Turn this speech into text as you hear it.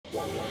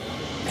Black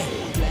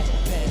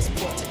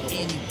passport to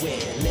anywhere,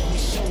 let me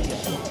show you.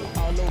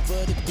 All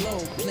over the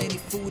globe, plenty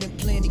food and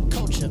plenty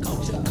culture.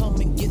 Come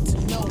and get to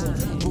know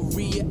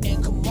Maria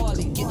and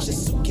Kamali. Get your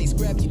suitcase,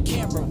 grab your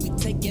camera. We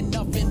taking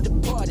off and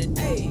departing.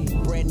 Hey,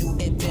 brand new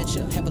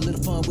adventure. Have a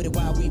little fun with it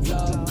while we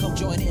vlog. Come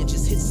join in,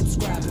 just hit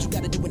subscribe. But you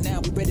gotta do it now.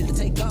 We ready to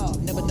take off.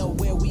 Never know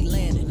where we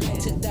landing.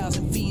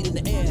 10,000 feet in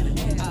the air.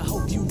 I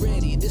hope you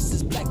ready. This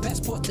is Black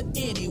Passport to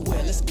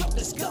anywhere. Let's go,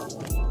 let's go.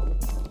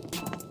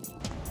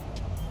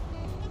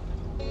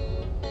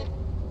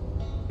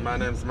 My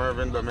name's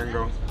Mervin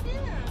Domingo.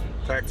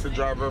 Taxi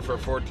driver for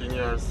 14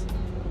 years.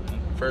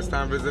 First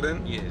time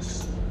visiting?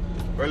 Yes.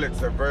 Well,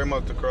 it's a very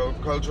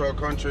multicultural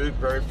country,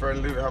 very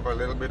friendly. We have a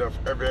little bit of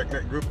every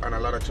ethnic group and a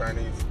lot of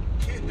Chinese.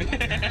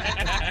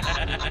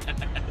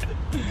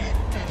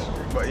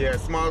 But yeah,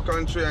 small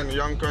country and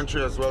young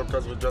country as well,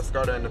 because we just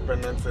got our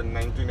independence in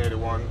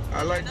 1981.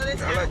 I like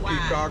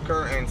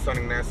Kikaka and San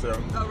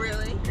Ignacio. Oh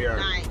really? Yeah.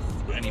 Nice.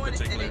 Any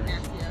particular?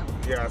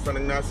 Yeah, San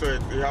Ignacio,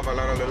 you have a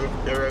lot of little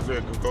areas where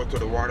you can go to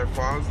the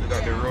waterfalls, you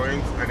got the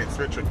ruins, and it's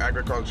rich with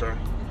agriculture.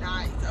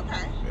 Nice,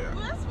 okay. Yeah.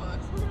 Well, that's fun,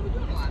 so we're going to be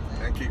doing a lot of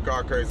that. And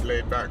Kikaka is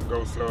laid back,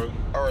 go slow.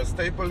 Our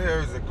staple here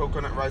is the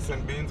coconut rice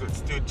and beans with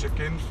stewed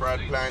chicken, fried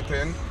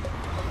plantain,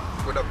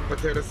 with a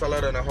potato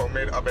salad and a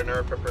homemade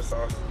habanero pepper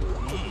sauce.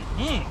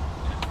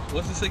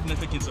 What's the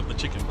significance of the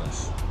chicken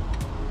bus?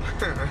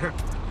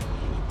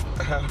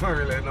 I don't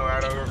really know. I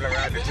don't really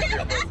ride the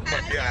chicken bus,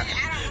 but yeah,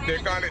 they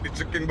call it the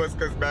chicken bus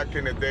because back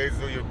in the days,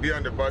 you'd be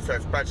on the bus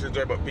as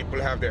passenger, but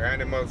people have their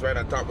animals right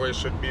on top where it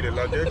should be the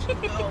luggage,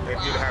 and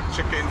you'd have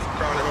chickens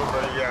crawling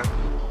over. Yeah.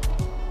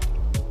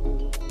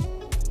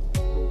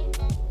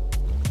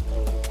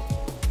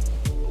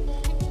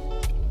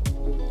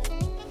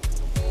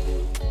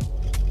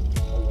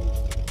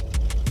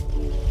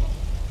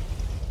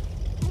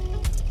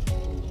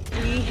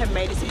 We have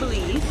made it to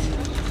Belize,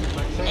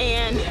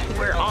 and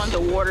we're on the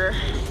water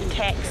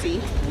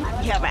taxi.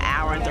 We have an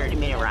hour and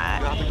 30-minute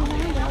ride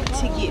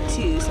to get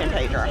to San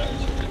Pedro.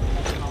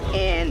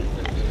 And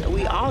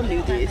we all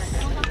knew this,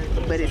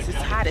 but it's as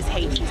hot as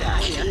Hades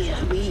out here.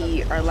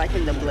 We are like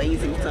in the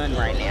blazing sun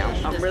right now.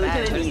 I'm really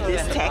gonna need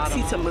this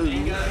taxi to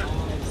move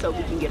so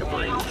we can get a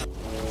breeze.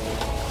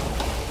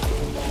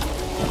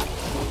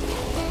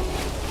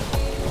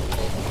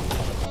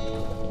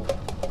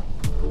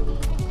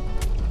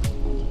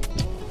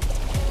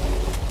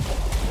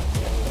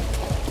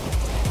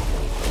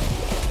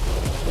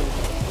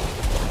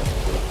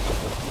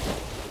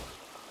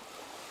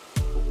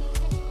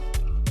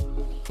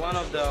 One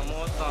of the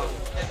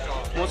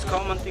most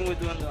common thing we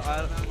do on the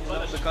island,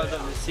 because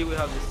of the sea, we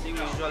have the sea. We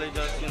usually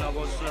just, go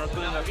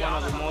snorkeling. That's one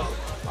of the most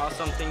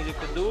awesome things you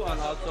could do, and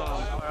also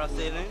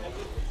parasailing.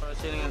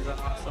 Parasailing is an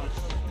awesome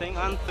thing,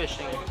 and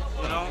fishing.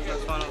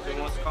 That's one of the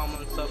most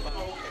common stuff, and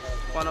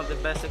one of the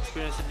best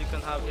experiences you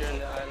can have here in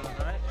the island.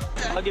 Right?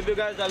 I'll give you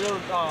guys a little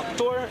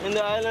tour in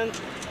the island.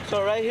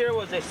 So right here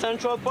was a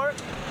central park.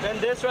 Then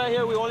this right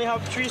here, we only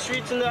have 3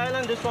 streets in the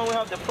island. This one we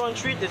have the front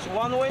street, it's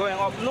one way going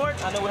up north,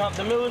 and then we have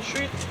the middle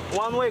street,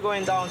 one way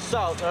going down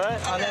south, all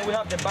right? And then we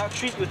have the back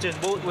street, which is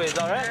both ways,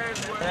 all right?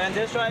 And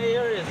this right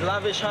here is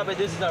Lavish Habit.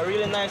 This is a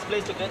really nice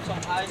place to get some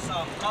iced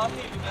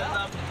coffee. You guys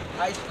have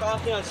iced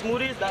coffee and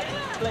smoothies, that's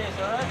this place,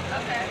 all right?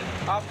 Okay.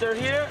 After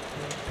here,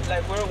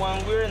 like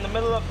when we're in the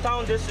middle of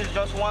town, this is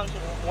just one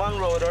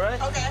road, all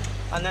right? Okay.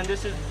 And then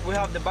we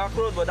have the back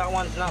road, but that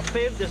one's not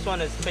paved. This one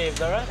is paved,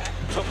 all right? Okay.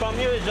 So from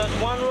here is just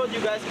one road. You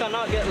guys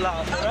cannot get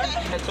lost, all right?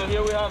 Okay. And so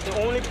here we have the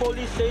only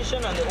police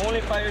station and the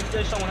only fire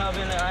station we have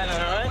in the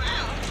island, all right?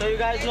 Wow. So you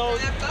guys know,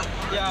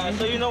 yeah.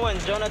 So you know when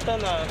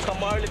Jonathan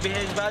Camarly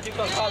behaves bad, you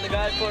can call the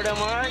guys for them,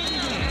 all right?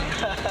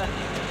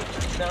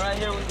 So right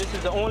here, this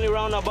is the only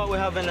roundabout we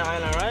have in the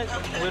island, right?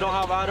 Okay. We don't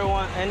have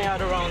any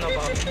other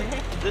roundabout.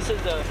 This is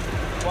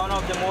one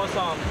of the most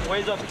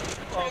ways of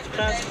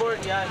transport,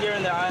 here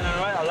in the island,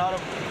 right? A lot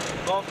of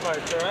golf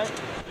carts, all right?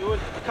 You would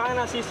kind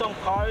of see some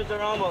cars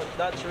around, but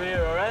that's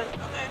rare, all right?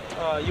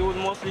 You would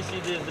mostly see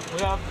this.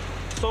 We have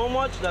so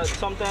much that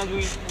sometimes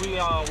we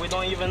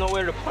don't even know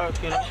where to park,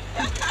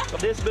 So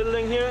this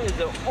building here is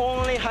the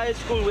only high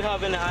school we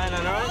have in the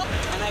island, all right?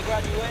 And I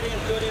graduated in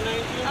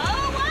 2019.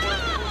 Oh,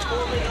 wow! For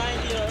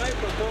COVID-19, all right?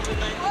 For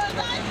COVID-19. Well,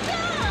 nice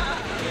job!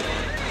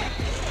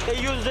 They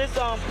use this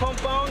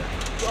compound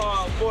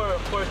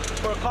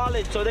for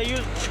college, so they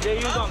use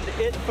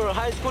it for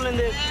high school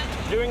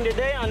during the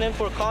day, and then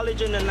for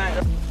college in the night.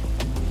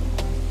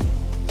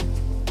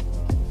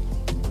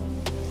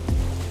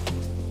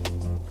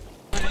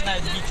 Really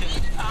nice beaches.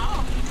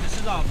 Oh. This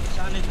is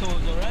sandy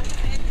toes, alright?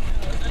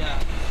 Yeah,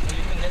 so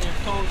you can get your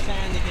toes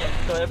sandy here.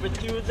 So every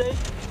Tuesday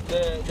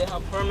they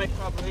have permit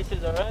crab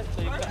races, alright?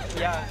 So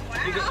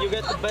you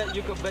get to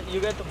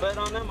bet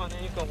on them, and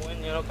then you can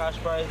win, cash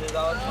prizes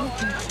also.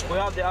 We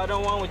have the other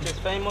one which is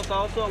famous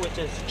also, which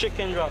is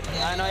chicken drop.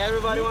 I know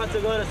everybody wants to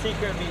go to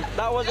Secret Beach.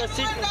 That was a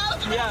secret.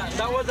 Yeah,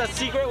 that was a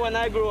secret when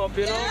I grew up,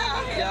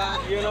 Yeah,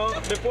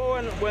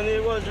 before when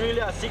it was really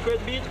a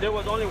secret beach, there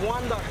was only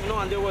one dock,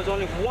 and there was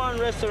only one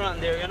restaurant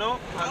there, And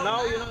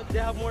now, they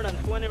have more than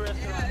 20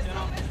 restaurants,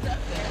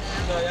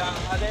 So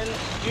yeah, and then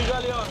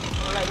usually on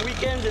like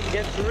weekends it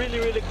gets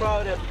really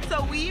crowded.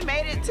 So we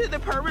made it to the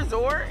Pur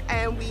Resort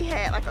and we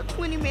had like a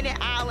 20-minute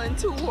island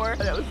tour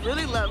that was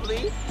really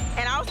lovely.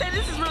 And I would say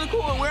this is really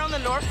cool. We're on the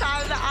north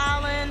side of the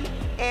island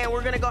and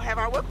we're gonna go have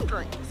our welcome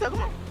drink. So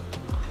come on.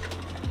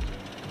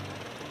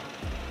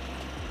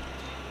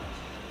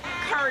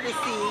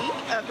 Courtesy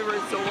of the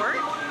resort,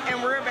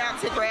 and we're about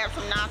to grab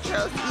some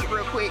nachos to eat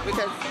real quick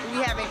because we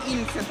haven't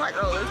eaten since like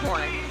early this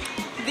morning.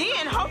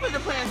 Then hopefully the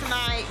plan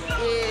tonight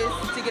is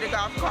to get a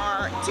golf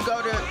cart to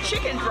go to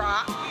Chicken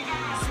Drop,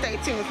 stay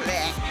tuned for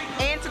that,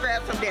 and to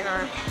grab some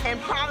dinner, and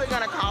probably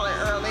gonna call it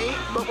early,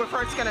 but we're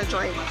first gonna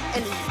drink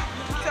and eat.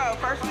 So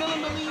first meal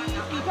in Belize,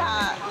 we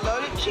got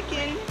loaded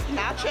chicken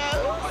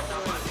nachos,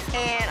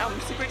 and I'm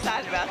super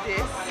excited about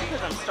this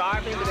because I'm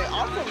starving, but they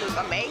also look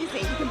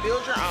amazing. You can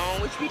build your own,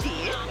 which we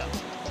did.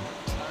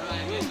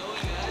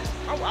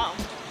 Oh wow,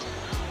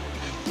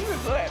 these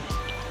are good.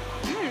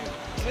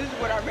 This is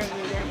what I've been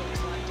eating.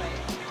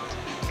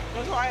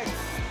 It's like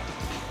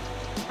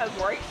a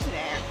great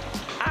snack.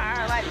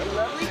 Our like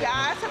lovely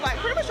guys have like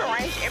pretty much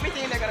arranged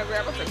everything. They're gonna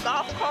grab us a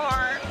golf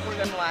cart. We're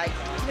gonna like,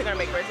 they're gonna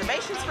make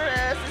reservations for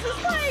us. This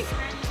is like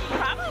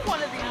probably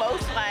one of the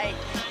most like,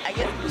 I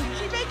guess,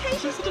 bougie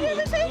vacations we've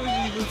ever taken.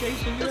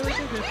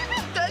 We've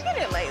been thugging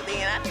it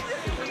lately, and I think this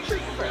is a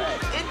treat for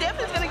us. It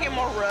definitely is gonna get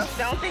more rough.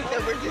 Don't think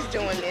that we're just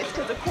doing this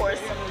because, of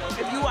course,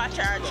 if you watch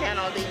our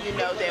channel, then you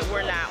know that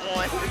we're not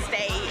ones to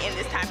stay in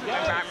this type of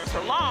environment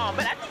for long.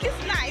 But I think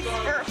it's nice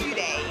for a few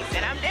days,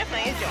 and I'm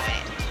definitely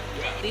enjoying it.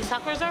 These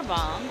tacos are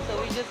bomb.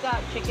 So we just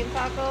got chicken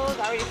tacos.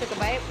 I already took a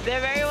bite. They're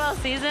very well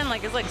seasoned.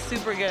 Like, it's like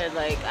super good.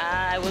 Like,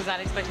 I was not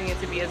expecting it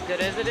to be as good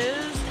as it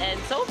is. And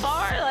so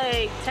far,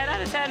 like 10 out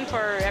of 10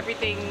 for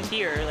everything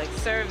here. Like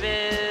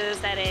service,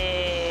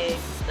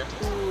 aesthetics, the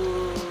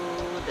food,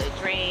 the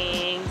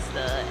drinks,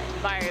 the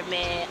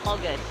environment, all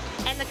good.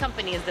 And the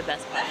company is the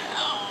best part.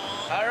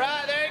 All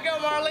right, there you go,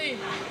 Marley.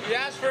 You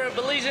asked for a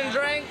Belizean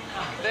drink.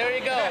 There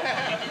you go.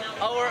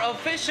 Our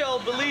official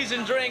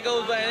Belizean drink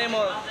goes by the name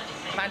of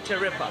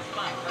Pantarippa.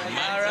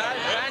 All right,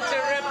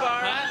 Pantarippa.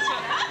 All right.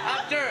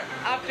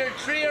 After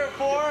 3 or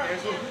 4,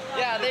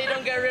 yeah, they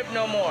don't get ripped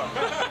no more.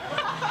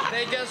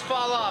 They just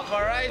fall off.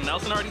 All right.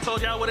 Nelson already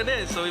told y'all what it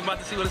is, so we're about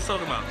to see what it's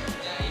talking about.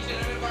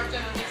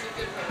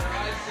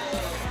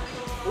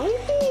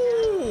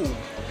 Ooh.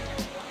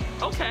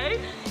 Okay.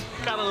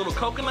 Got a little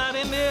coconut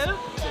in there,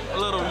 a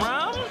little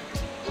rum.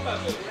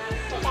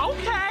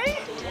 Okay.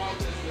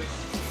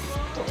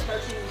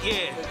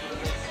 Yeah,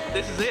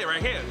 this is it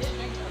right here.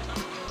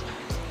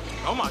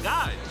 Oh my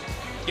God.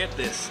 Get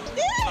this.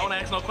 Don't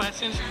ask no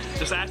questions.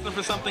 Just ask them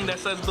for something that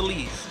says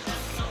Belize.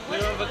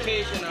 We're on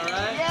vacation, all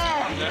right?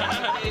 Yeah.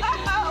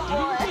 Oh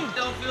boy.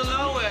 Don't feel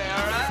nowhere,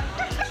 all right?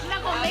 I'm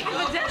not gonna make it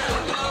a dinner.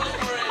 Go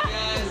for it,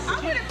 guys.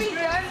 I'm gonna be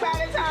done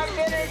by the time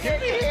dinner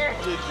gets here.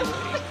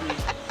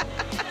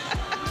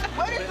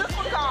 What is this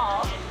one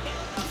called?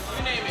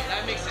 You name it,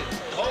 I mix it.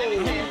 I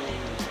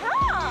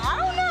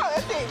don't know.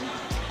 Let's see.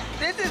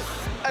 This is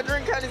a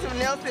drink courtesy of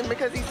Nelson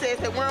because he says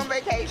that we're on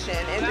vacation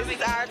and this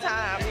is our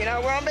time. You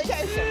know, we're on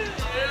vacation.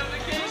 We're on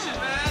vacation,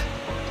 man.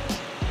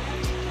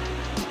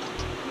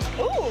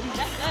 Ooh,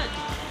 That's good.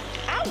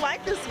 I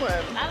like this one.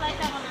 I like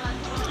that one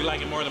a lot. You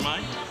like it more than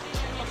mine?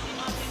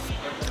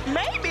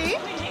 Maybe.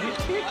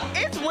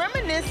 It's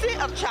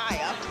reminiscent of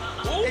Chaya.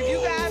 If you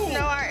guys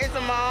know our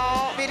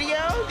Isamal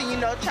video, then you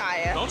know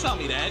Chaya. Don't tell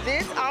me that.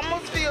 This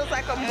almost feels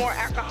like a more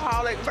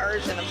alcoholic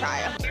version of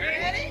Chaya.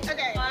 Ready?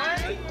 Okay.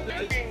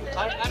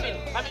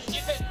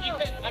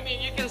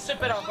 You can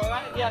sip it up, all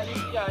right?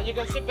 Yeah, you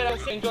can sip it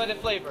up, enjoy the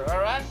flavor, all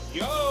right?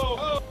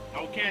 Yo!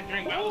 I can't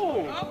drink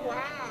melon.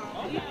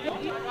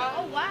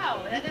 Oh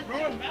wow. That is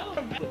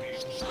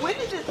When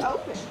did this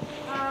open?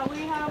 we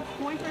have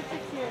going for 6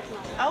 years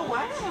now. Oh,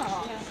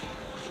 wow.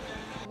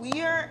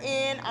 We are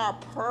in our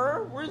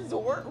Pur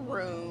Resort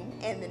room,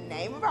 and the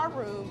name of our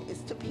room is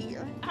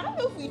Tapir. I don't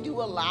know if we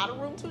do a lot of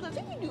room tours. I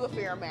think we do a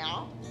fair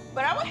amount.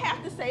 But I would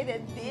have to say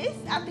that this,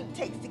 I think,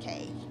 takes the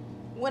cake.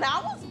 When I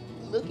was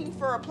looking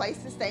for a place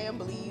to stay in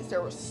Belize,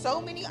 there were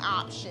so many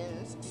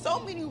options, so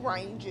many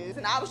ranges,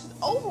 and I was just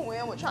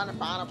overwhelmed with trying to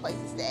find a place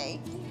to stay.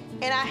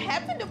 And I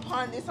happened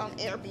upon this on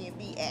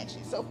Airbnb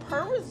actually. So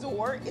Pur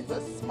Resort is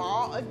a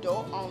small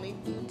adult-only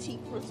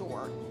boutique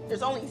resort.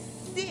 There's only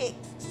 6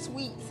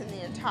 suites in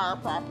the entire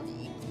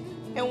property.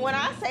 And when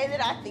I say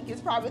that I think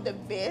it's probably the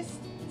best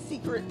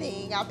secret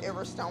thing I've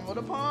ever stumbled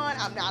upon,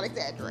 I'm not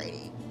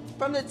exaggerating.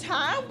 From the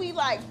time we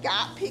like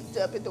got picked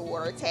up at the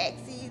water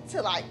taxi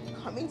to like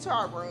coming to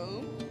our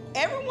room,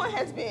 everyone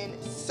has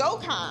been so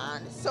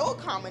kind, so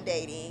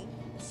accommodating,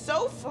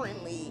 so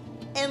friendly,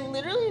 and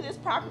literally this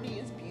property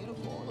is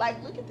beautiful.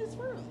 Like, look at this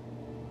room.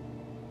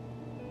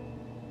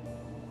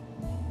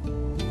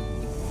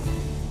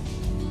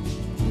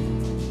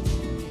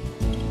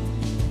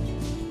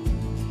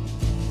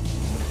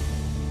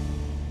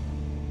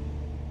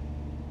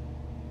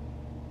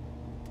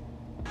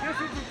 This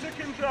is the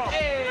chicken drop.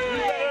 Hey. You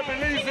better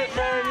believe it,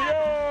 man. Yo!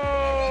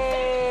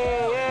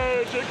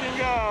 Hey, chicken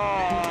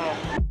drop.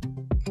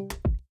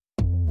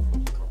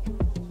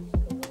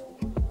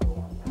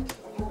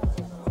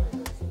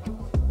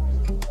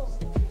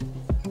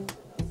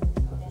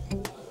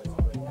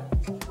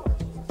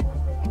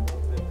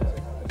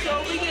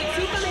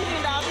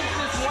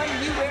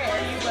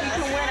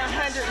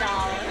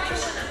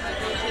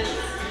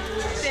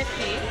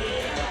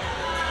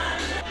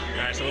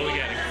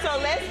 So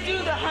let's do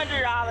the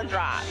 $100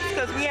 drops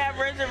because we have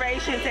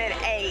reservations at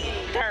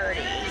 8:30.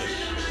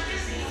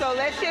 So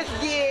let's just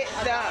get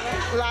the,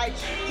 like,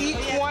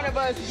 each one of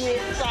us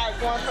gets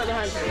like one for the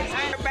 100.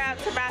 I'm about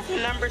to buy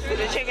some numbers for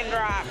the chicken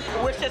drop.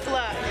 Wish us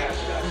luck.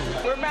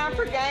 We're bound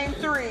for game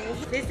 3.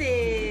 This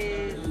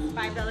is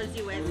 $5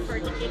 US per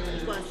ticket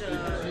equals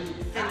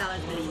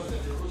 $10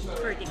 Belize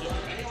per ticket.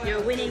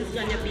 Your winning's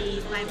gonna be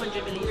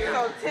 500 Belize.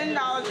 So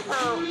 $10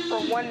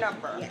 for one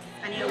number. Yes,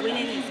 and your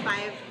winning is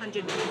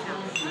 500 Belize.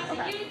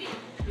 Okay.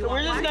 So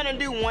we're just gonna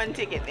do one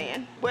ticket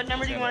then. What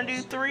number do you want to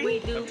do? 3? We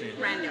do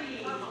random.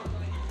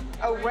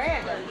 Oh,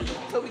 random.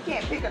 So we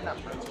can't pick a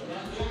number.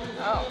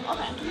 Oh,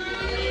 okay.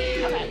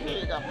 Okay, here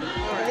you go.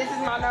 And this is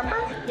my number?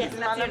 Yes, this is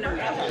that's my your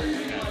number.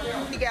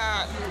 Okay. We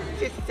got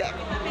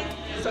 57.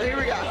 So here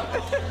we go.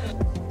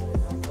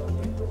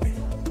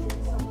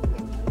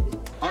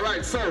 All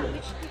right, so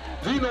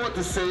do you know what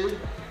to say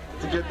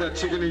to get that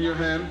chicken in your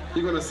hand?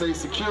 You're gonna say,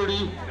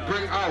 security,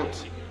 bring out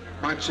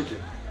my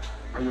chicken.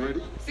 Are you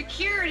ready?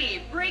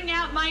 Security, bring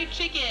out my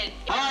chicken.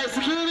 All right,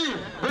 security,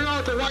 bring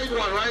out the white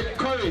one, right?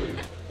 Curry,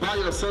 buy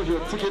yourself your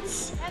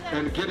tickets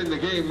and get in the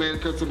game, man,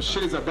 because some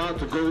shit is about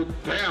to go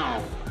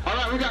down. All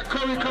right, we got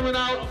Curry coming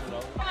out.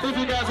 If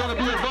you guys want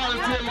to be a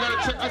volunteer, you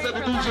got to check us at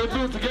the DJ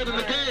booth to get in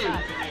the game.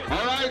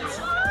 All right?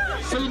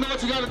 So you know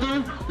what you got to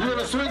do? You're going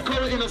to swing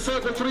Curry in a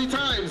circle 3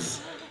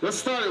 times. Let's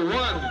start it. 1,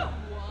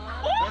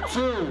 a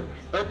 2,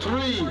 a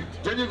 3.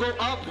 Then you go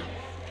up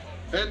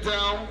and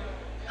down,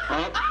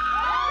 up,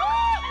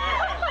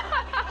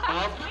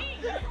 up,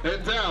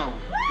 and down.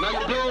 Now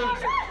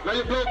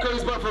you blow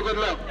Curry's butt for good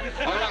luck.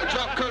 All right,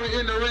 drop Curry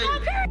in the ring.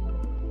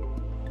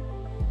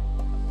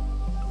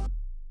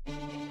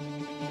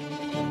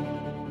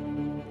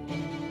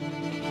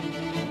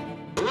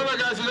 Remember,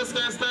 guys, you just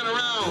can't stand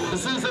around. To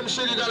see some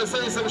shit, you gotta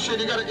say some shit.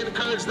 You gotta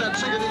encourage that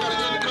chicken. You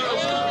gotta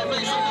encourage Curry.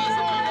 Make some noise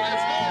for Curry.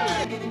 Let's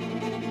go.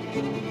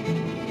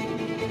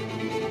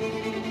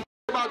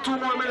 About 2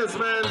 more minutes,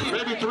 man.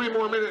 Maybe 3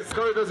 more minutes.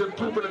 Curry doesn't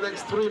poop in the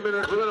next 3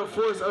 minutes. We're gonna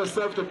force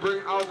ourselves to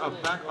bring out a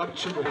backup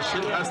chicken. The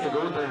shit has to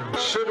go down.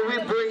 Should we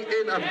bring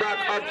in a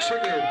backup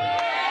chicken?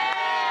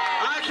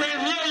 I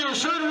can't hear you.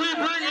 Should we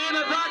bring in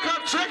a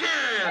backup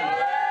chicken?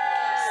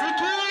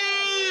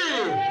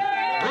 Security!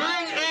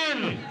 Bring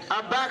in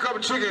a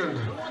backup chicken.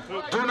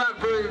 Do not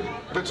bring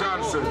the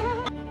Johnson.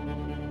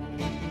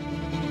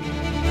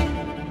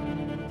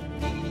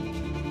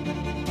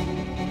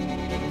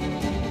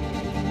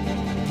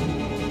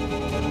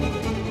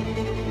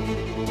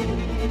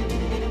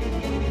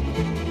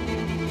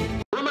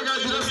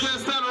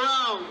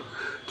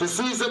 To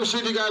see some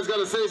shit, you guys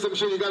gotta say some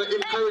shit. You gotta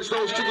encourage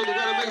those chickens. You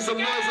gotta make some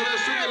noise for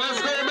those chickens.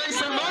 Let's go make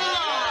some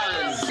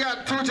noise! We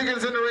got 2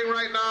 chickens in the ring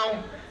right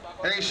now.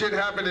 Ain't shit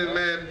happening,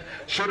 man.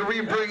 Should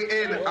we bring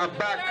in a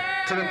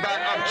back to the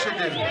backup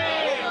chicken?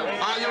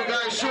 Are you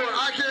guys sure?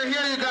 I can't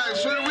hear you guys.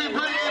 Should we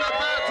bring in a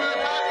back to the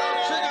backup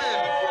chicken?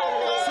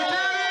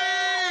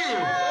 Security!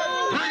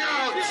 Bring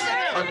out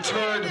a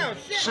 3rd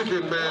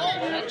chicken, man.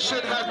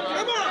 Shit has to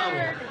go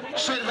down.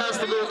 Shit has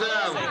to go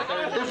down.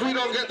 If we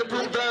don't get the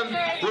poop done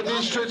with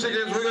these 3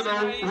 chickens, we're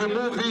gonna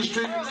remove these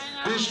 3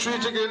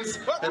 chickens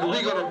and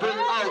we're gonna bring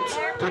out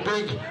the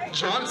big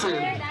Johnson.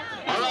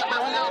 All right,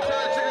 man, we got a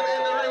 3rd chicken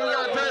in the ring. We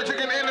got a 3rd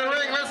chicken in the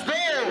ring. Let's go.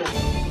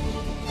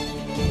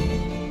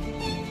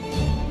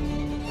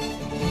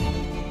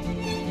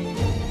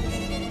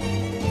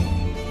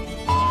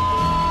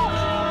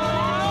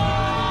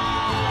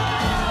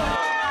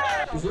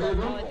 Is it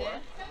over?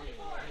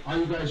 Are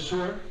you guys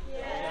sure?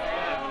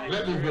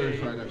 Let me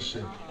verify that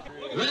shit.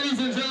 Ladies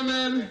and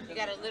gentlemen, You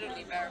gotta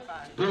literally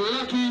verify. the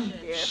lucky,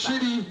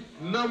 shitty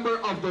number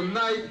of the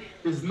night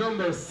is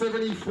number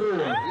 74.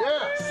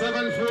 Yeah.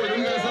 74.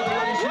 You guys have the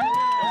lucky shitty?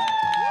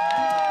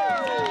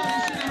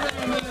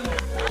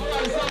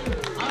 Alright, so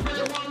I tell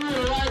you one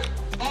rule, right?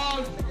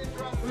 All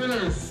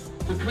winners,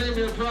 to claim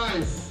your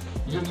prize,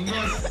 you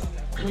must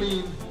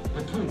clean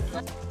the poop.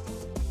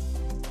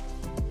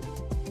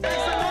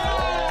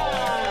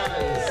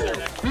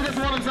 He just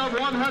won himself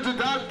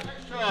 $100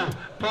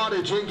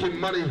 party drinking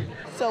money.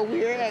 So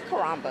we're at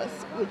Caramba,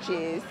 which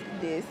is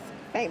this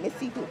famous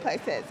seafood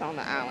place that's on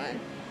the island.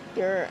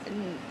 They're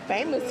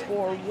famous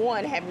for,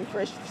 one, having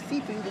fresh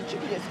seafood that you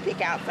can just pick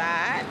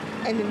outside,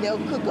 and then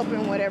they'll cook up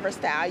in whatever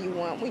style you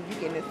want when you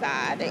get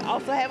inside. They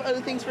also have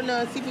other things for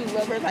non-seafood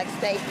lovers like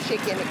steak,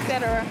 chicken,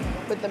 etc.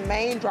 But the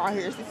main draw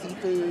here is the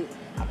seafood.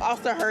 I've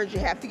also heard you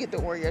have to get the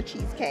Oreo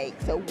cheesecake,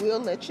 so we'll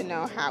let you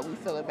know how we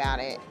feel about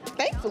it.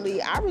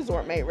 Thankfully, our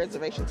resort made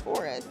reservations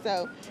for us,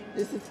 so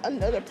this is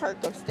another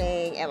perk of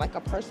staying at like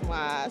a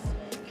personalized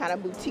kind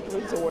of boutique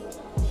resort.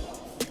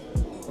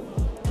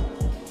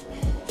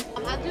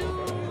 I do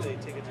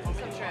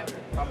some travel.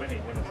 How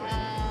many?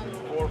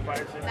 4 or 5,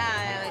 6? Nah,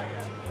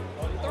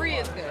 like 3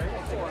 is good.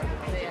 4.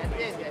 Yeah,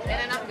 it's good. And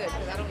then I'm good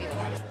because I don't eat a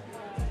lot.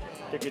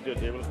 Take it to the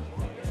table.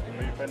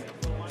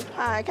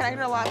 Hi, can I get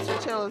a lobster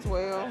tail as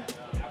well?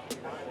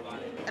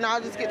 And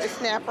I'll just get the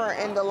snapper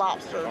and the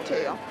lobster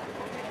tail.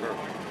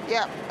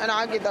 Yep, and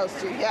I'll get those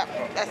 2. Yep,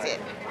 that's it.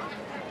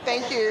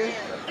 Thank you.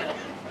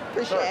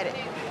 Appreciate it.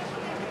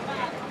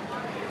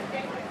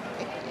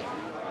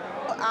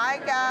 I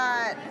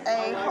got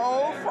a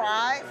whole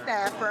fried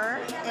snapper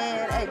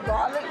and a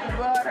garlic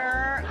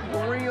butter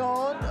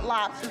grilled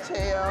lobster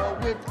tail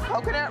with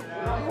coconut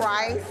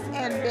rice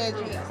and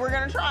veggies. We're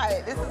gonna try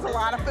it. This is a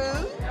lot of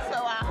food,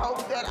 so I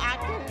hope that I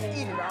can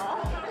eat it all.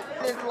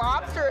 This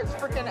lobster is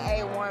freaking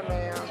A1,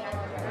 man.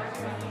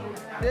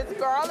 This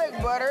garlic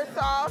butter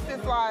sauce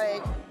is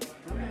like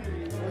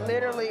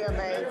literally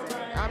amazing.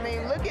 I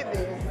mean, look at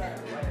this.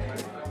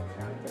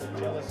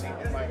 Jealousy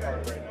in my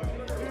heart right now.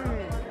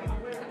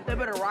 A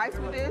little bit of rice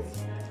with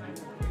this.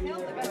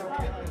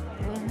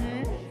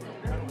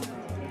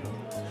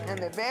 And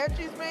the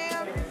veggies,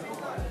 man.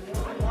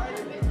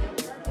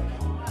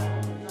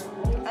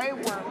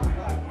 A1.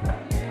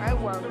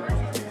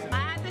 I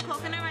had the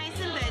coconut rice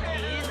and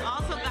veggies.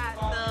 Also got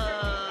the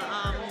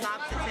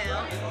lobster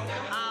tail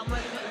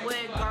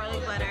with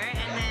garlic butter.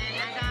 And then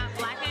I got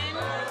blackened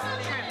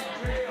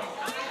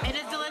shrimp. And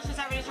it's delicious.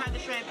 I already tried the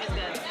shrimp. It's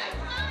good.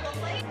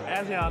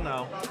 As y'all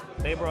know,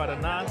 they brought a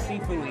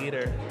non-seafood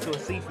eater to a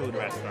seafood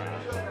restaurant.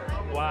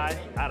 Why?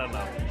 I don't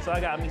know. So I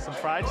got me some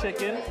fried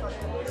chicken,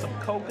 some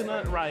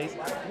coconut rice,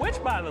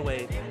 which, by the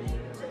way,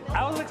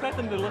 I was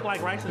expecting it to look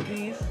like rice and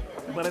peas,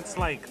 but it's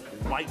like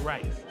white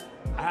rice.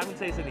 I haven't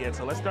tasted it yet,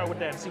 so let's start with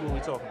that and see what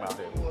we're talking about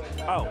here.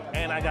 Oh,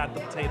 and I got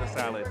the potato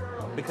salad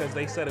because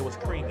they said it was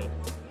creamy.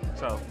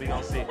 So we're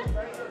gonna see.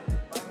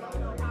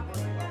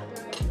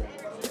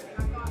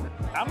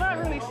 I'm not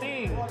really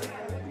seeing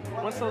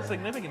what's so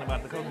significant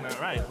about the coconut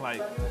rice.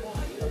 Like,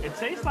 it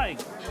tastes like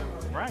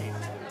rice.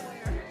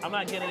 I'm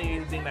not getting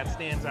anything that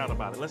stands out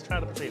about it. Let's try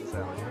the potato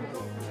salad.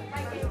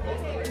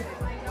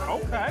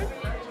 Okay.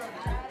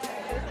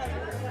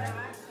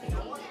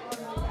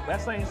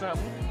 That's saying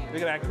something.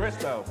 Look at that crisp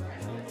though.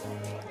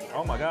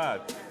 Oh my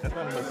God, that's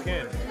nothing but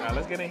skin. All right,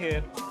 let's get in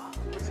here,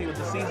 see what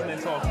the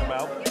seasoning's talking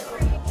about.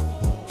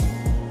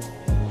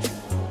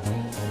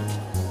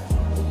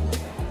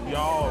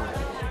 Yo,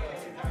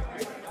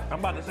 I'm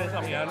about to say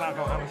something you're not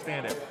gonna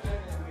understand it.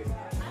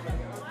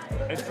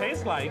 It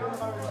tastes like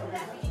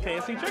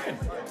KFC chicken,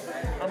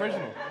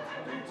 original.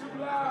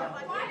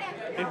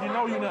 If you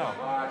know, you know.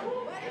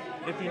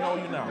 If you know,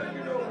 you know.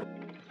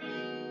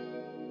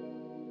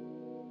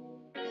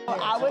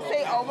 I would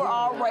say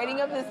overall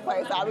rating of this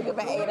place, I would give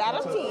an 8 out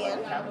of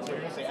 10.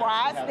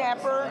 Fried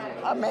snapper,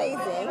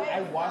 amazing.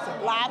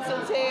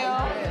 Lobster tail,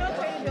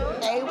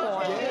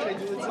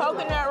 A1.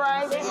 Coconut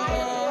rice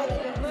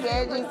and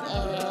veggies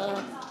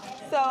and.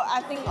 So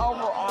I think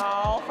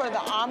overall, for the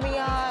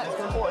ambiance,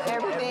 for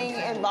everything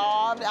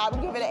involved, I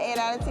would give it an 8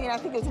 out of 10. I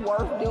think it's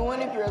worth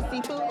doing if you're a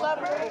seafood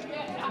lover,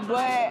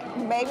 but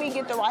maybe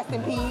get the rice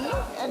and peas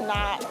and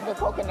not the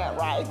coconut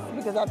rice,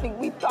 because I think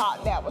we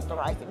thought that was the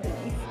rice and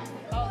peas.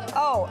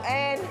 Oh,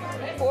 and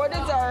for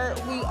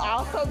dessert, we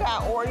also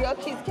got Oreo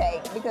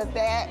cheesecake because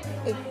that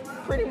is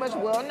pretty much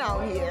well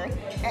known here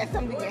as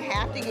something you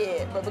have to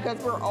get. But because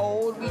we're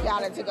old, we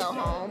got it to go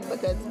home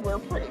because we're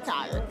pretty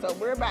tired. So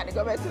we're about to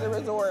go back to the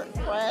resort,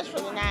 crash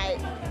for the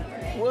night.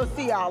 We'll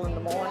see y'all in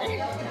the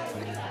morning.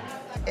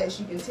 As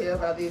you can tell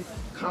by this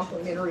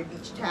complimentary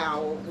beach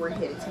towel, we're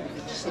headed to the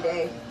beach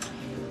today.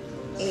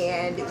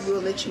 And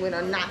we'll let you in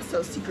a not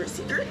so secret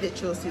that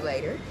you'll see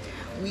later.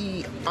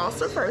 We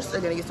also first are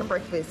gonna get some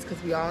breakfast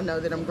because we all know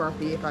that I'm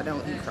grumpy if I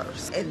don't eat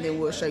first. And then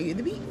we'll show you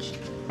the beach.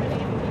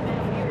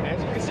 As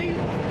you can see,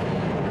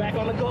 back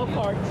on the golf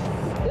carts.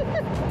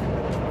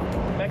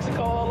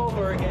 Mexico all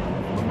over again.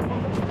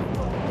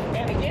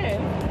 And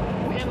again,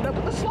 we ended up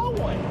with the slow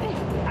one.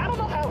 I don't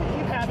know how we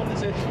keep having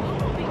this issue.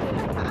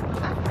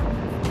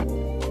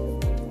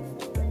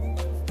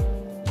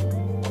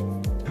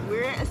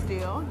 We're at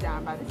Estelle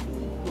down by the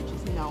sea, which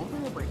is known for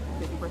their breakfast.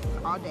 They do breakfast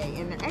all day,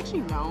 and they're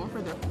actually known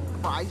for their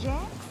fried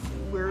jacks.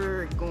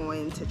 We're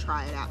going to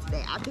try it out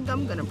today. I think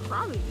I'm gonna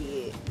probably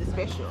get the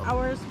special.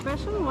 Our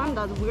special one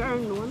that we are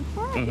known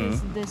for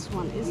is this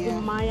one. It's the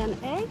Mayan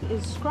egg.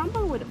 It's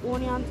scrambled with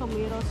onion,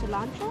 tomato,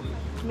 cilantro,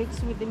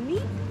 mixed with the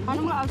meat.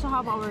 And we also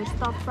have our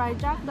stuffed fried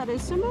jack that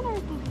is similar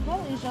to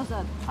that. It's just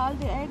that all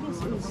the egg is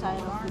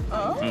inside of it.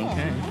 Oh.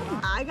 Okay.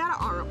 I got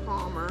an Arnold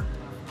Palmer.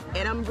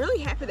 And I'm really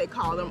happy they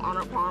call them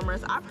Arnold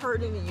Palmers. I've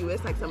heard in the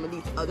U.S. like some of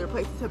these other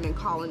places have been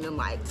calling them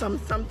like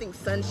something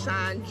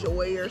Sunshine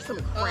Joy or some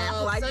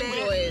crap like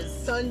that.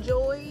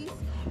 Sunjoys,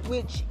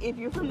 which if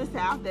you're from the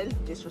South, that is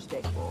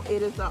disrespectful.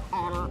 It is an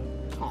Arnold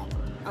Palmer,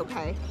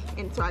 okay?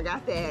 And so I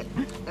got that.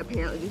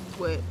 Apparently this is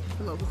what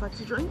the locals like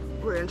to drink.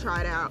 We're gonna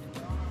try it out.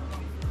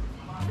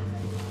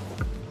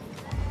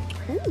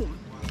 Ooh,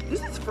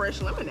 this is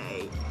fresh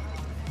lemonade.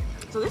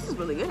 So this is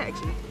really good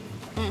actually.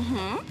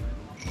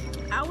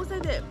 I would say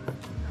that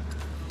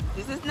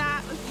this is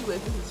not a US,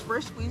 this is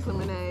fresh squeezed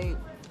lemonade.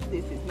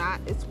 This is not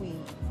as sweet,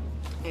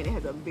 and it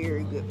has a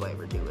very good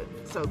flavor to it.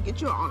 So get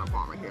your Arnold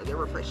Palmer here, they're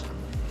refreshing.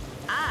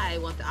 I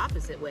went the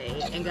opposite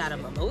way and got a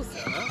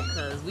mimosa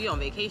because we on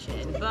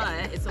vacation,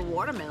 but it's a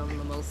watermelon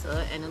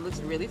mimosa and it looks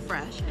really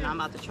fresh and I'm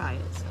about to try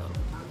it, so.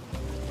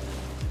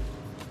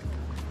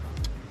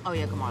 Oh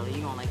yeah, Kamala, you're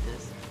gonna like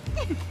this.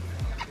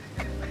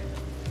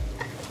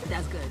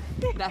 That's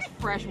good. That's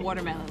fresh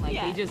watermelon. Like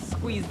they just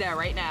squeezed that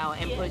right now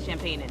and put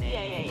champagne in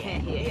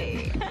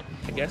it. Yeah.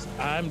 I guess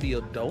I'm the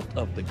adult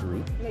of the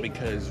group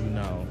because, you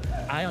know,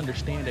 I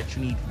understand that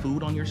you need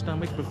food on your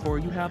stomach before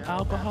you have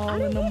alcohol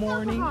in the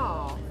morning.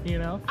 Alcohol. You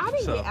know? I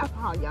didn't get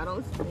alcohol, y'all. Don't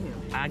listen to him.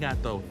 I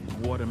got the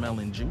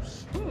watermelon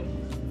juice.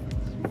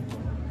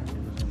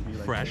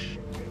 Fresh.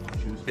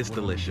 It's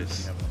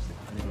delicious.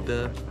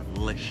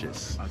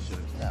 Delicious.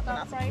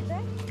 Right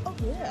there? Oh,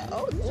 yeah.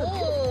 Oh, this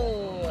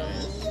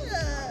is good.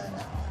 Yeah.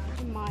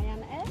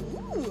 Mayan egg.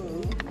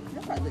 Ooh.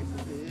 That probably looks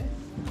good.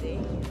 See?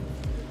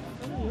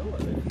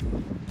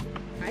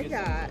 I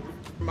got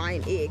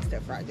Mayan egg stir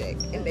fried egg,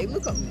 and they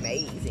look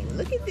amazing.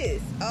 Look at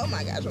this. Oh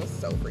my gosh, I'm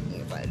so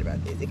freaking excited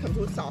about this. It comes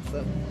with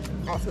salsa.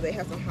 Also, they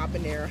have some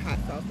habanero hot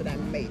sauce that I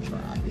may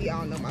try. We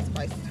all know my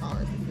spice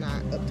tolerance is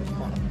not up to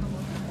par.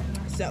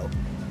 So,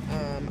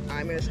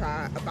 I'm gonna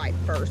try a bite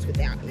first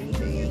without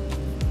anything.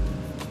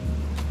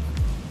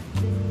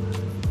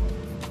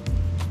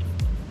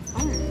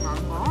 Oh my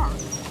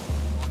gosh.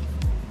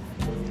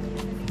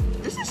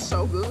 This is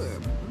so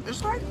good.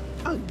 It's like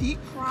a deep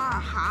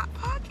fried hot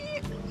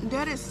pocket.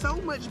 That is so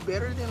much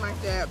better than like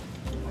that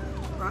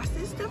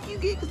processed stuff you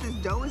get because this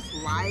dough is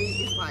light.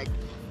 It's like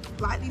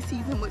lightly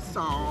seasoned with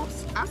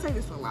sauce. I say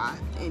this a lot,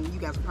 and you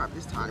guys are probably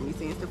just tired of me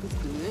saying stuff is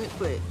good,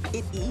 but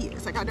it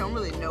is. Like, I don't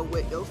really know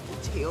what else to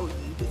tell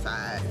you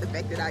besides the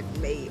fact that I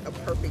made a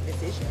perfect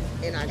decision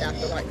and I got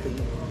the right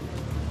food.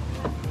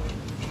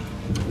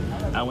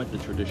 I went the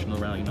traditional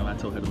route. You know, I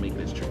told her to make it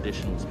as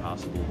traditional as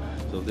possible.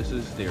 So this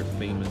is their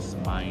famous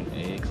Mayan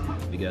eggs.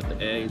 You got the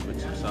eggs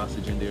with some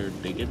sausage in there.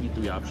 They give you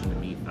 3 options of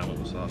meat. I went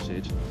with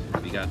sausage.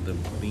 You got the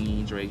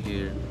beans right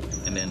here,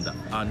 and then the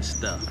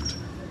unstuffed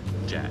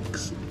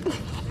jacks.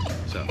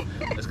 So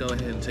let's go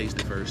ahead and taste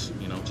it first,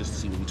 you know, just to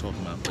see what we're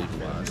talking about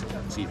flavor-wise.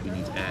 See if we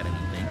need to add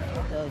anything.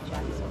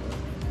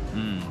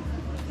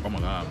 Oh my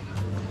God.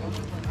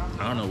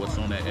 I don't know what's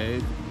on that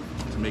egg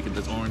to make it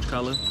this orange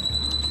color,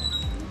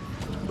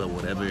 but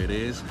whatever it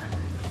is,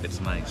 it's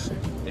nice.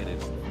 It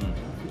is.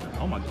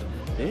 Oh my God.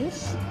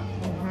 This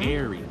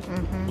airy,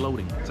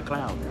 floating. It's a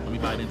cloud. Let me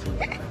bite into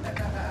it.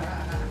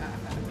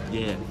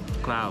 Yeah,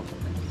 cloud.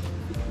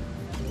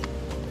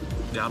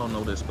 Y'all don't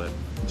know this, but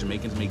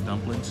Jamaicans make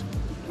dumplings.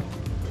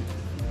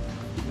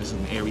 This is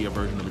an area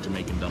version of a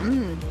Jamaican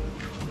dumpling.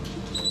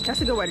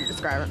 That's a good way to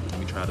describe it. Let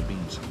me try the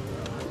beans.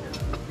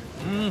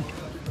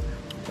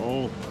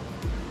 Oh,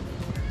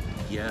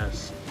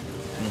 yes.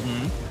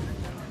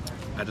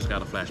 I just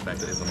got a flashback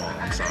to Islam.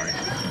 I'm sorry.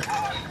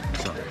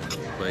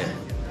 But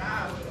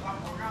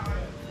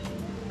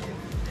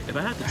if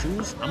I had to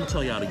choose, I'm gonna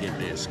tell y'all to get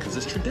this because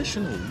it's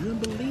traditional. You're in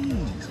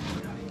Belize.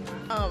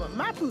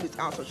 My food is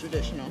also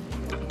traditional.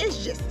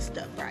 It's just a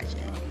stuffed fried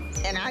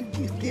egg, and I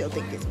do still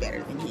think it's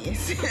better than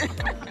his.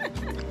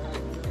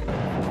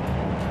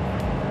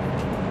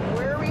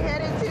 Where are we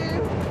headed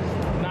to?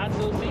 Not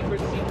so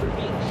secret beach.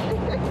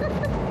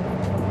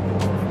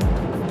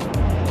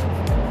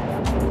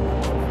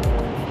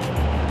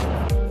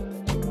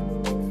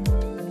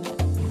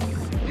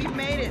 We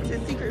made it to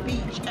Secret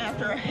Beach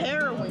after a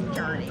harrowing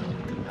journey.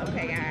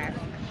 Okay, guys,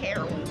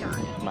 harrowing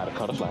journey. Might have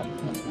caught a flat.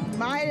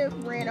 Might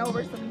have ran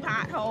over some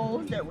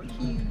potholes that were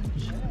huge.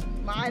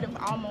 Might have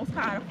almost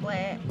caught a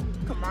flat.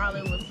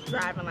 Kamarley was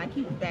driving like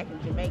he was back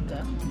in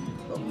Jamaica.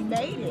 But we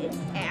made it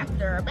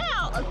after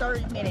about a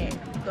 30-minute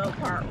golf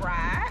cart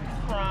ride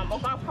from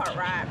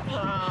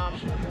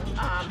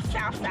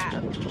south side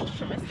of the beach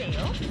from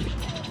Estelle.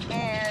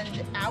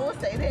 And I will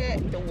say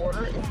that the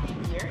water is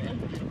clear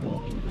and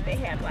beautiful. They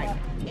have like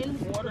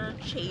in-water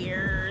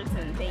chairs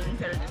and things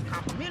that are just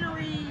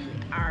complimentary.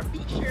 Our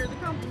beach chairs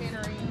are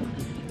complimentary.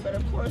 But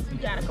of course, we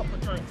got a couple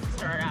drinks to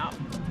start out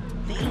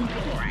the evening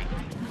right.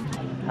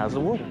 How's the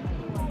water?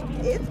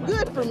 It's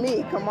good for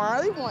me.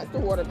 Kamarley wants the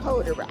water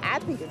colder, but I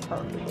think it's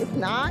perfect. It's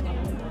not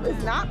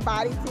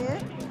body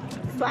tint,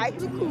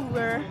 slightly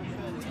cooler,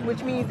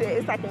 which means that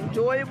it's like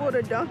enjoyable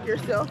to dunk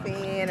yourself in.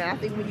 And I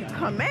think when you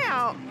come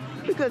out,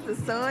 because the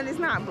sun is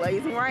not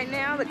blazing right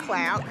now, the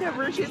cloud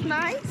coverage is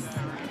nice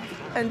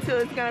until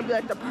it's gonna be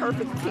like the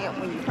perfect tint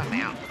when you come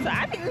out. So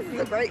I think this is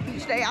a great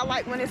beach day. I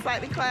like when it's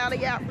slightly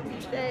cloudy out for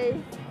beach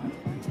days.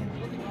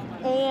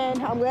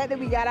 And I'm glad that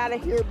we got out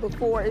of here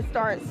before it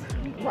starts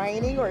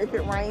raining, or if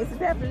it rains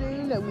this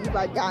afternoon, that we've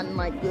like gotten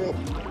like good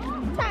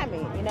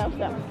timing, you know.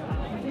 So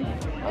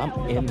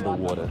I'm in the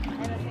water.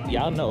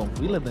 Y'all know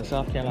we lived in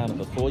South Carolina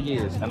for 4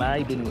 years, and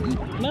I didn't eat.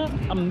 No,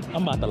 I'm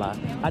about to lie.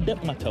 I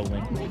dipped my toe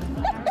in.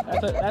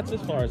 That's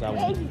as far as I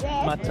went.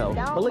 My toe.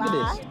 But look at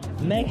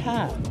this, neck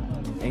high.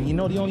 And you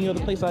know the only other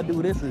place I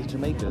do this is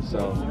Jamaica.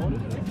 So.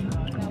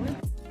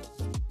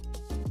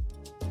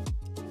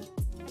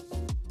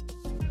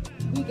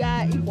 We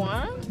got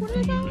iguana. What are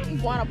they called?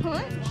 Iguana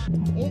punch.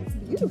 It's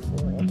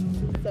beautiful.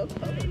 It's so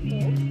colorful.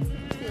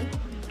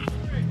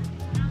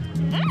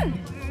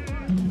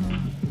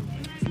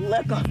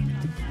 Lekker.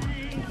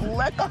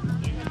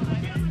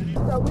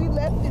 So we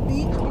left the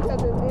beach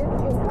because of this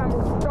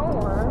incoming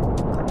storm,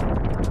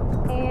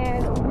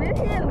 and we're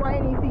here in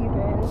rainy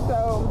season. So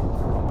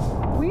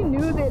We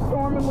knew that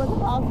storming was a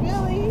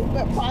possibility,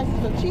 but prices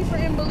are cheaper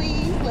in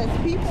Belize, less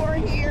people are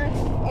here,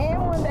 and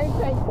when they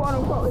say quote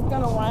unquote it's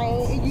gonna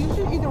rain, it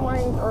usually either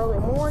rains early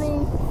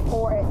morning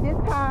or at this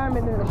time,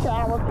 and then the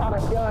shower's kind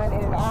of done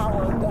in an hour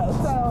or so.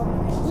 So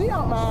we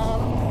don't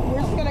mind.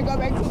 We're just gonna go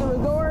back to the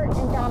resort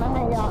and kind of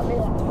hang out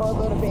there for a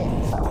little bit.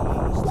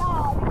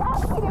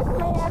 Y'all see this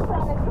man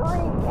trying to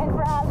drink and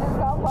drive this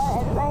GoPro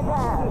at the same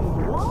time.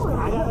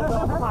 I gotta go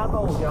to my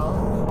goals, y'all.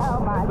 Oh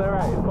my. It's all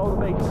right. It's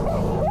motivation.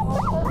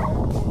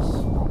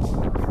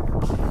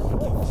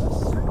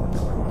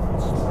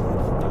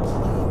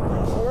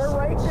 We're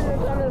racing the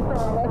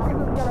thunderstorm. Let's see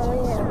who's gonna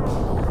win.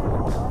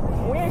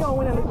 We ain't gonna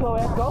win in the slow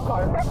ass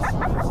go-kart.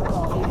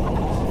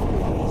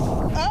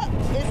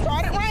 It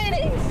started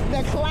raining.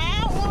 The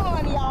cloud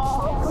won,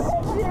 y'all.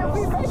 Let's see if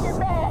we make it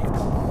back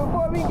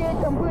before we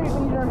get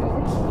completely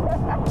drenched.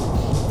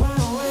 Run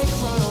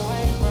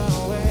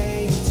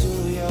away to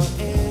your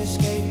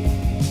escape.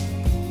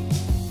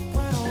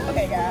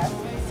 Okay, guys.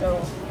 So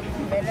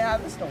we made it out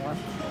of the storm.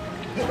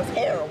 It was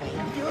harrowing.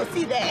 You'll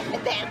see that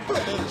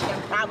footage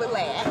and probably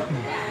laugh.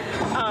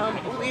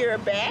 We are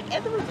back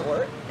at the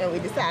resort and we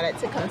decided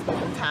to come spend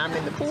some time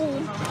in the pool.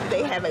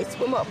 They have a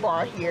swim up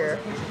bar here,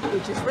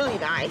 which is really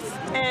nice.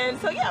 And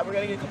so yeah, we're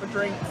gonna get a couple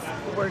drinks.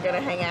 We're gonna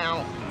hang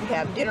out. We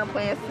have dinner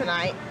plans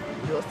tonight.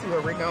 You'll see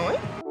where we're going.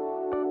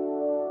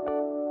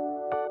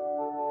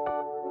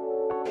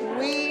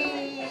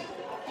 We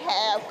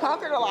have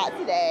conquered a lot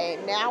today.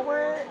 Now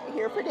we're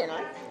here for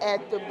dinner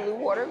at the Blue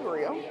Water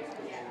Grill.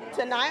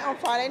 Tonight on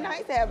Friday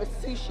nights they have a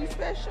sushi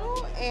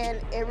special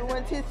and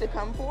everyone tends to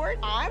come for it.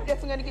 I'm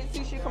definitely gonna get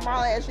sushi.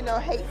 Kamala, as you know,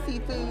 hates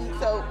seafood,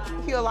 so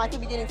he'll likely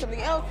be getting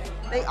something else.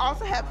 They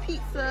also have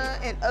pizza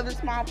and other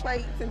small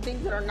plates and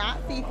things that are not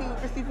seafood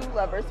for seafood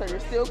lovers, so you're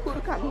still cool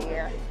to come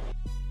here.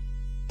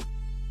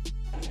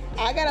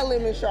 I got a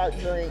lemon shark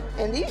drink,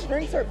 and these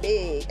drinks are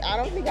big. I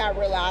don't think I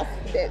realized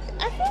that.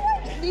 I feel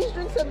like these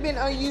drinks have been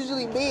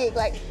unusually big.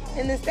 Like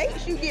in the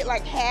States, you get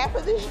like half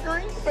of this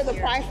drink for the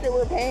price that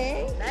we're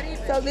paying.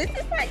 So this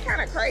is like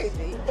kind of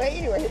crazy. But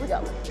anyway, here we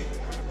go.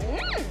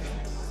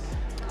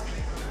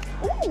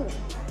 Ooh.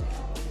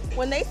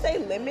 When they say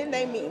lemon,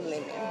 they mean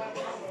lemon.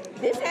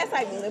 This has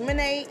like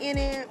lemonade in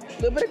it. A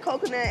little bit of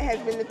coconut has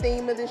been the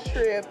theme of this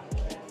trip.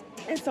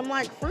 And some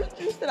like fruit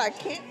juice that I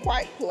can't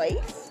quite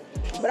place.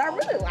 But I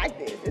really like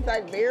this. It's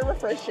like very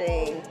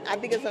refreshing. I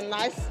think it's a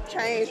nice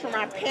change from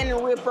our penny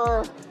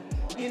ripper,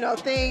 you know,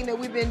 thing that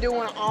we've been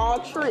doing all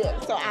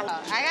trip. So I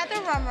got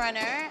the rum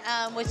runner,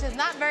 which is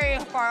not very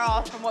far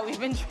off from what we've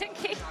been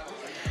drinking.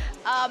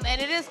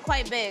 And it is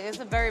quite big. It's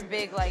a very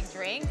big like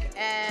drink.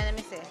 And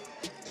let me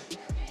see.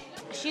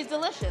 She's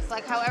delicious,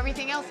 like how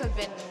everything else has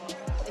been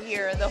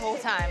here the whole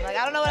time. Like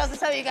I don't know what else to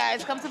tell you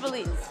guys. Come to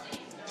Belize.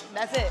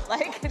 That's it.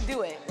 Like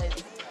do it.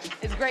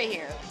 It's great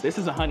here. This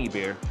is a honey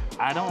beer.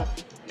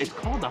 It's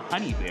called a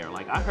honey beer.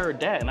 Like I heard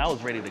that and I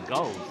was ready to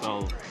go.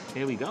 So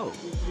here we go.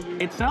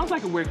 It sounds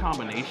like a weird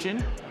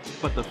combination,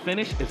 but the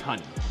finish is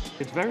honey.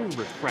 It's very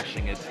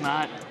refreshing. It's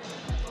not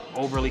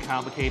overly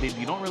complicated.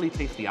 You don't really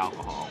taste the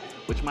alcohol,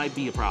 which might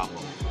be a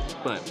problem,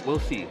 but we'll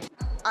see.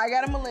 I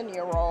got a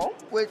millennial roll,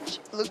 which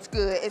looks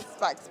good.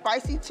 It's like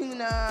spicy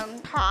tuna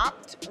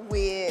topped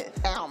with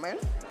salmon.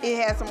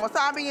 It has some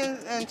wasabi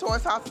and soy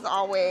sauce as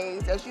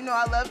always. As you know,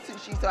 I love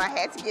sushi, so I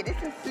had to get it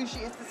since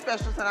sushi is the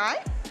special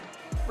tonight.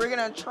 We're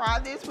gonna try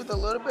this with a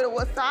little bit of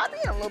wasabi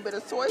and a little bit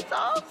of soy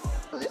sauce.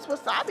 So this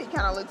wasabi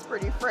kind of looks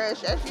pretty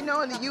fresh. As you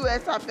know, in the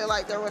US, I feel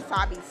like their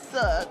wasabi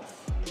sucks.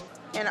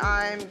 And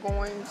I'm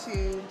going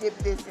to dip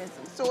this in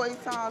some soy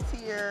sauce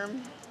here.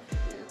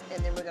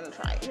 And then we're gonna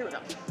try it. Here we go.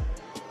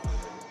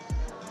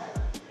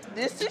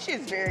 This sushi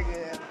is very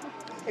good.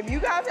 If you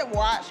guys have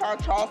watched our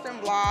Charleston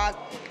vlog,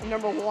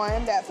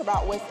 #1, that's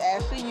about West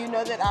Ashley, you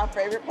know that our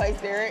favorite place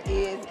there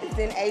is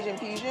Zen Asian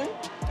Fusion,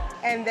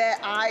 and that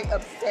I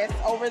obsess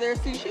over their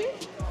sushi.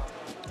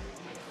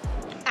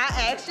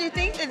 I actually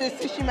think that this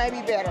sushi may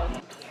be better.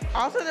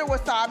 Also, their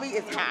wasabi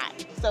is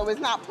hot, so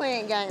it's not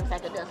playing games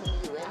like it does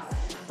in the US.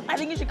 I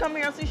think you should come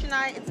here on sushi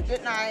night. It's a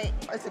good night.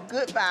 It's a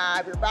good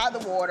vibe. You're by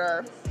the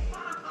water.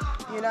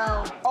 You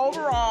know,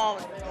 overall,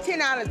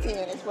 10 out of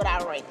 10 is what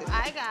I rate this.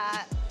 I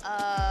got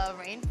a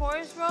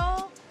rainforest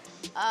roll.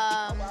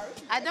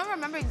 I don't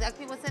remember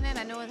exactly what's in it.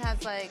 I know it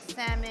has like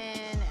salmon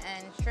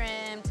and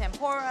shrimp,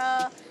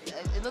 tempura.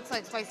 It looks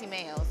like spicy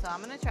mayo, so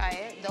I'm gonna try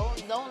it.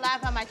 Don't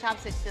laugh at my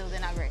chopsticks still, they're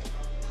not great.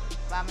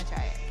 But I'm gonna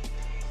try it.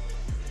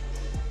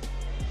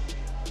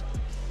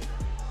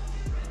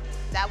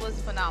 That was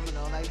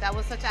phenomenal. Like that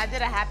was I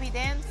did a happy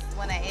dance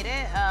when I ate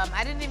it.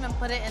 I didn't even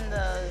put it in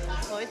the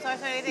soy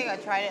sauce or anything. I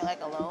tried it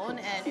like alone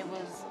and it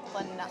was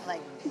fun.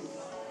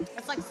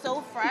 It's like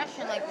so fresh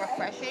and like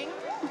refreshing.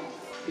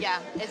 Yeah,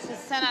 it's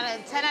just 15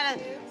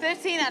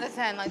 out of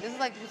 10. Like this is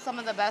like some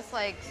of the best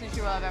like sushi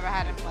roll I've ever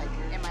had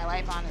in my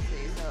life,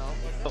 honestly.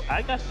 So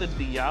I got the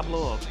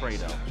Diablo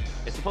Alfredo.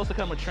 It's supposed to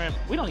come with shrimp.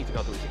 We don't need to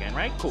go through this again,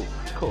 right?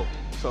 Cool.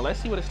 So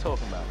let's see what it's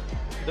talking about.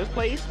 This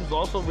place is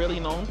also really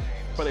known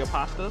for their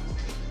pasta.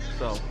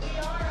 So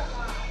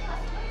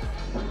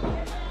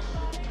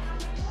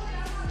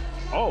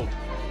Oh.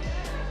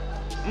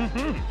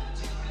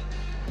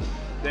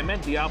 They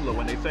meant Diablo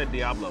when they said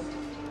Diablo.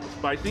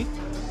 Spicy.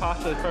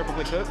 Pasta is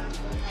perfectly cooked.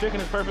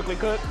 Chicken is perfectly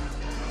cooked.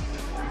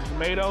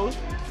 Tomatoes,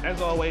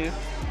 as always,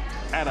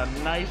 add a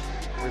nice,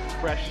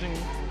 refreshing,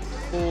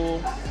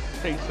 full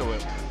taste to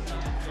it.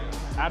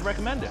 I'd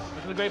recommend it.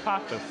 This is a great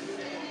pasta.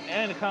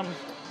 And it comes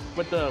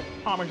with the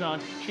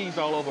Parmesan cheese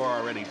all over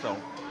already, so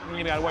you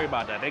ain't gotta worry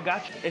about that. They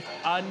got you. It's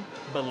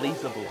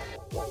unbelievable.